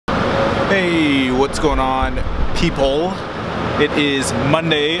Hey, what's going on, people? It is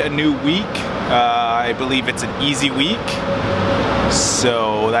Monday, a new week. I believe it's an easy week,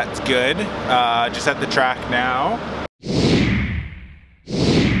 so that's good. Just at the track now.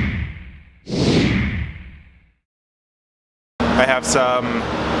 I have some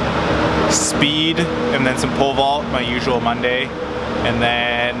speed and then some pole vault, my usual Monday. And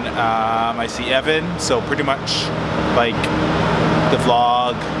then I see Evan, so pretty much like the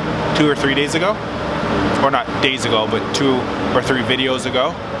vlog 2 or 3 days ago. Or not days ago, but 2 or 3 videos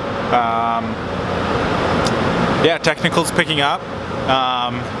ago. Yeah, technical's picking up.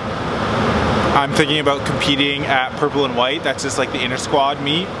 I'm thinking about competing at Purple and White. That's just like the inter squad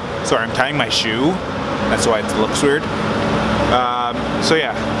meet. Sorry, I'm tying my shoe. That's why it looks weird. So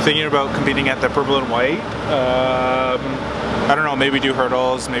yeah, thinking about competing at the Purple and White. I don't know, maybe do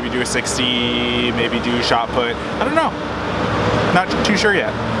hurdles, maybe do a 60, maybe do shot put. I don't know. Not too sure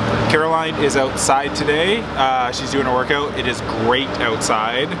yet. Caroline is outside today. She's doing a workout. It is great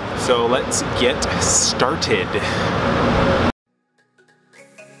outside. So let's get started.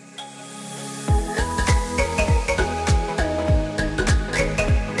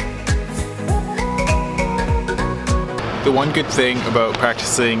 The one good thing about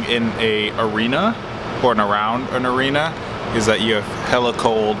practicing in a arena or around an arena is that you have hella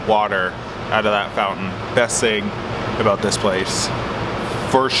cold water out of that fountain. Best thing about this place,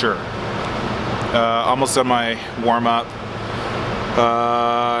 for sure. Almost done my warm-up.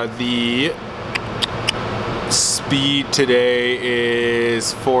 The speed today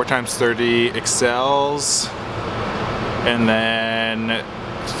is 4x30 excels and then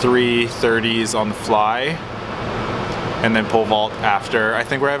 3 30s on the fly, and then pole vault after. I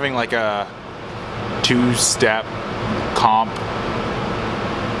think we're having like a 2-step comp,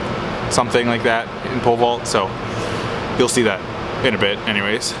 something like that in pole vault, so you'll see that in a bit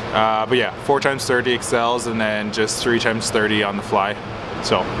anyways. But yeah, 4x30 excels and then just 3x30 on the fly.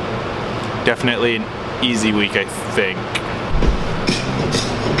 So definitely an easy week, I think.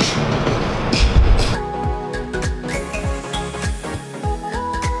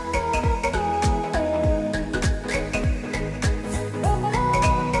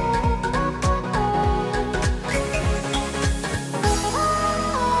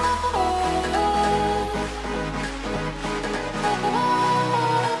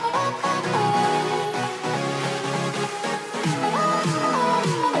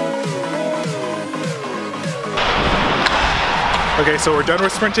 Okay, so we're done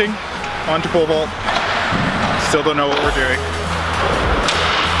with sprinting, on to pole vault. Still don't know what we're doing.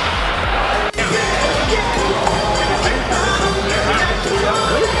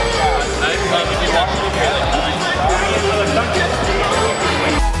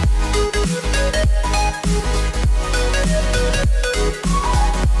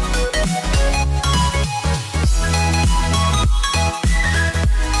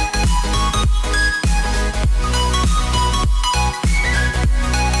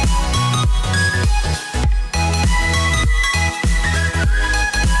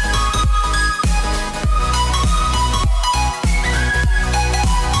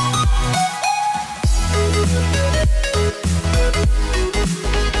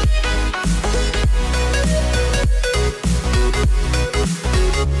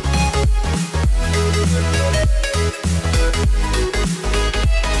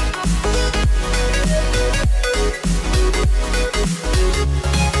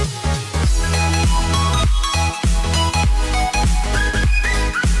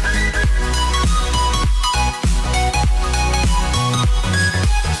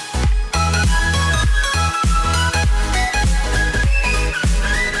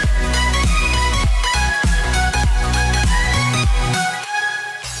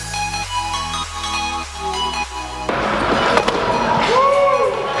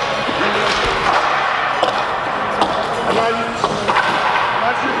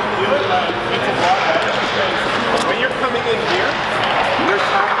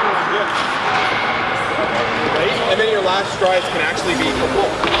 Strides can actually be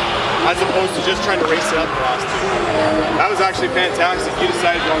as opposed to just trying to race it up the last 2. That was actually fantastic. You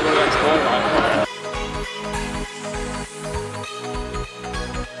decided you want to go to the next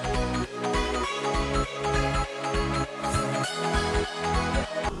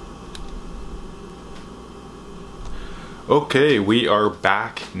pole. Okay, we are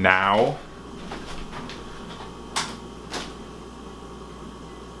back now.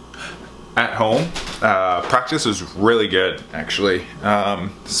 At home. Practice was really good, actually.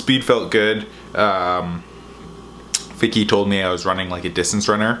 Speed felt good. Vicky told me I was running like a distance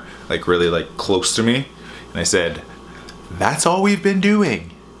runner, like really like close to me. And I said, that's all we've been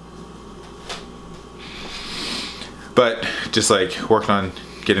doing. But just like working on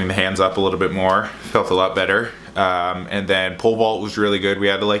getting the hands up a little bit more, felt a lot better. And then pole vault was really good. We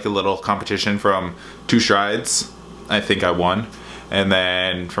had like a little competition from 2 strides. I think I won. And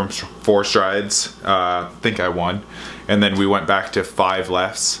then from 4 strides, I think I won. And then we went back to 5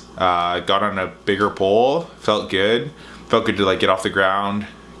 lefts. Got on a bigger pole, felt good. Felt good to like get off the ground,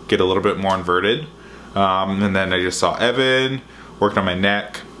 get a little bit more inverted. And then I just saw Evan, worked on my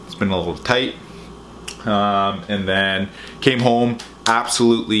neck. It's been a little tight. And then came home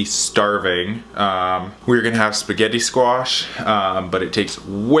absolutely starving. We were gonna have spaghetti squash, but it takes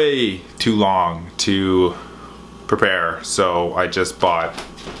way too long to prepare, so I just bought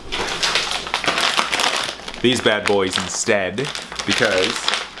these bad boys instead because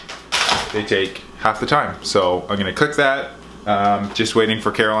they take half the time. So I'm gonna cook that. Just waiting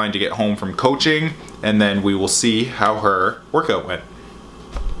for Caroline to get home from coaching, and then we will see how her workout went.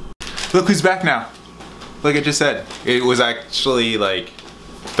 Look who's back now. Like I just said, it was actually like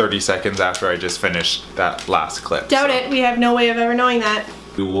 30 seconds after I just finished that last clip. Doubt it, we have no way of ever knowing that.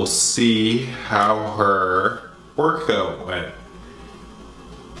 We will see how her workout went.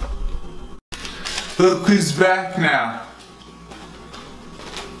 Look who's back now.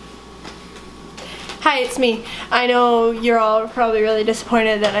 Hi, it's me. I know you're all probably really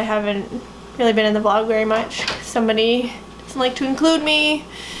disappointed that I haven't really been in the vlog very much. Somebody doesn't like to include me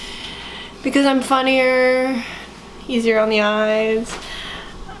because I'm funnier, easier on the eyes.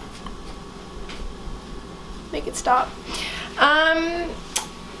 Make it stop.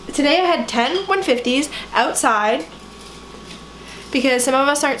 Today I had 10 150s outside because some of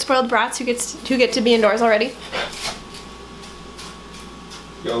us aren't spoiled brats who get to be indoors already.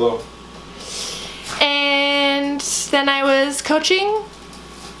 YOLO. And then I was coaching.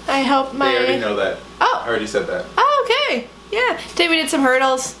 I helped my... They already know that. Oh. I already said that. Oh, okay. Yeah. Today we did some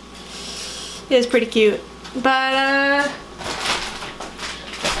hurdles. It was pretty cute. But,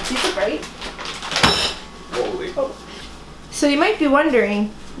 these are bright. Holy. Oh. So you might be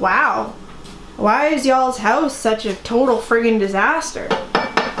wondering, wow, why is y'all's house such a total friggin' disaster?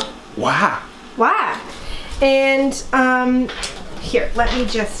 Wow. Why? And, here, let me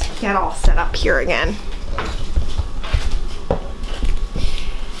just get all set up here again.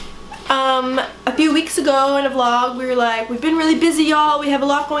 A few weeks ago in a vlog, we were like, we've been really busy, y'all. We have a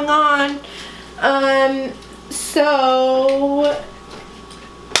lot going on. So...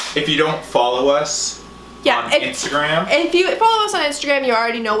 If you don't follow us on Instagram... If you follow us on Instagram, you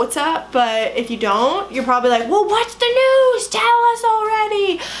already know what's up. But if you don't, you're probably like, well, what's the news? Tell us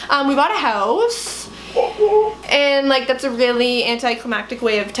already. We bought a house. And like that's a really anticlimactic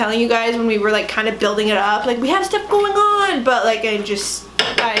way of telling you guys when we were like kind of building it up, like we have stuff going on, but like I'm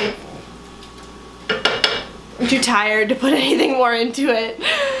too tired to put anything more into it.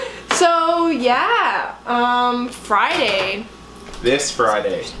 So yeah, Friday, this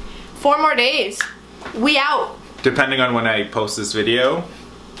Friday, 4 more days, we out. Depending on when I post this video,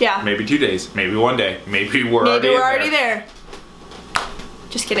 yeah, maybe 2 days, maybe 1 day, maybe we're already there.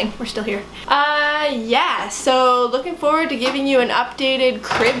 Just kidding, we're still here. Yeah, so looking forward to giving you an updated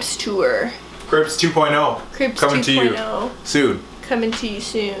Cribs tour. Cribs 2.0. Cribs coming 2.0. to you soon. Coming to you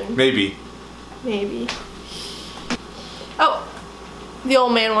soon. Maybe. Maybe. Oh, the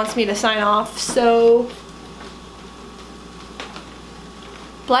old man wants me to sign off, so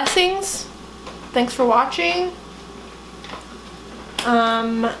blessings. Thanks for watching.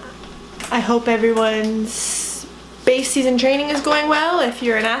 I hope everyone's base season training is going well if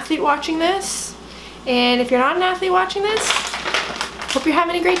you're an athlete watching this. And if you're not an athlete watching this, hope you're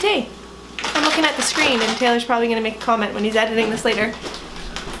having a great day. I'm looking at the screen and Taylor's probably going to make a comment when he's editing this later.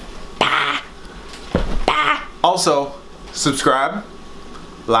 Bah! Bah! Also, subscribe,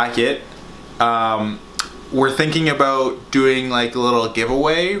 like it. We're thinking about doing like a little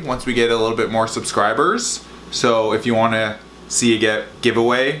giveaway once we get a little bit more subscribers. So if you want to see a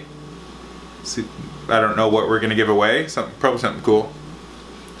giveaway, I don't know what we're gonna give away. Probably something cool.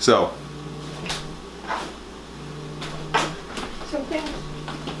 So. Something.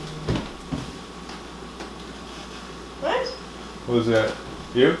 What? What was that?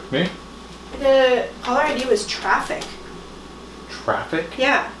 You? Me? The caller ID was traffic. Traffic?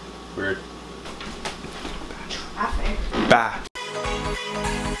 Yeah. Weird. Traffic. Bah.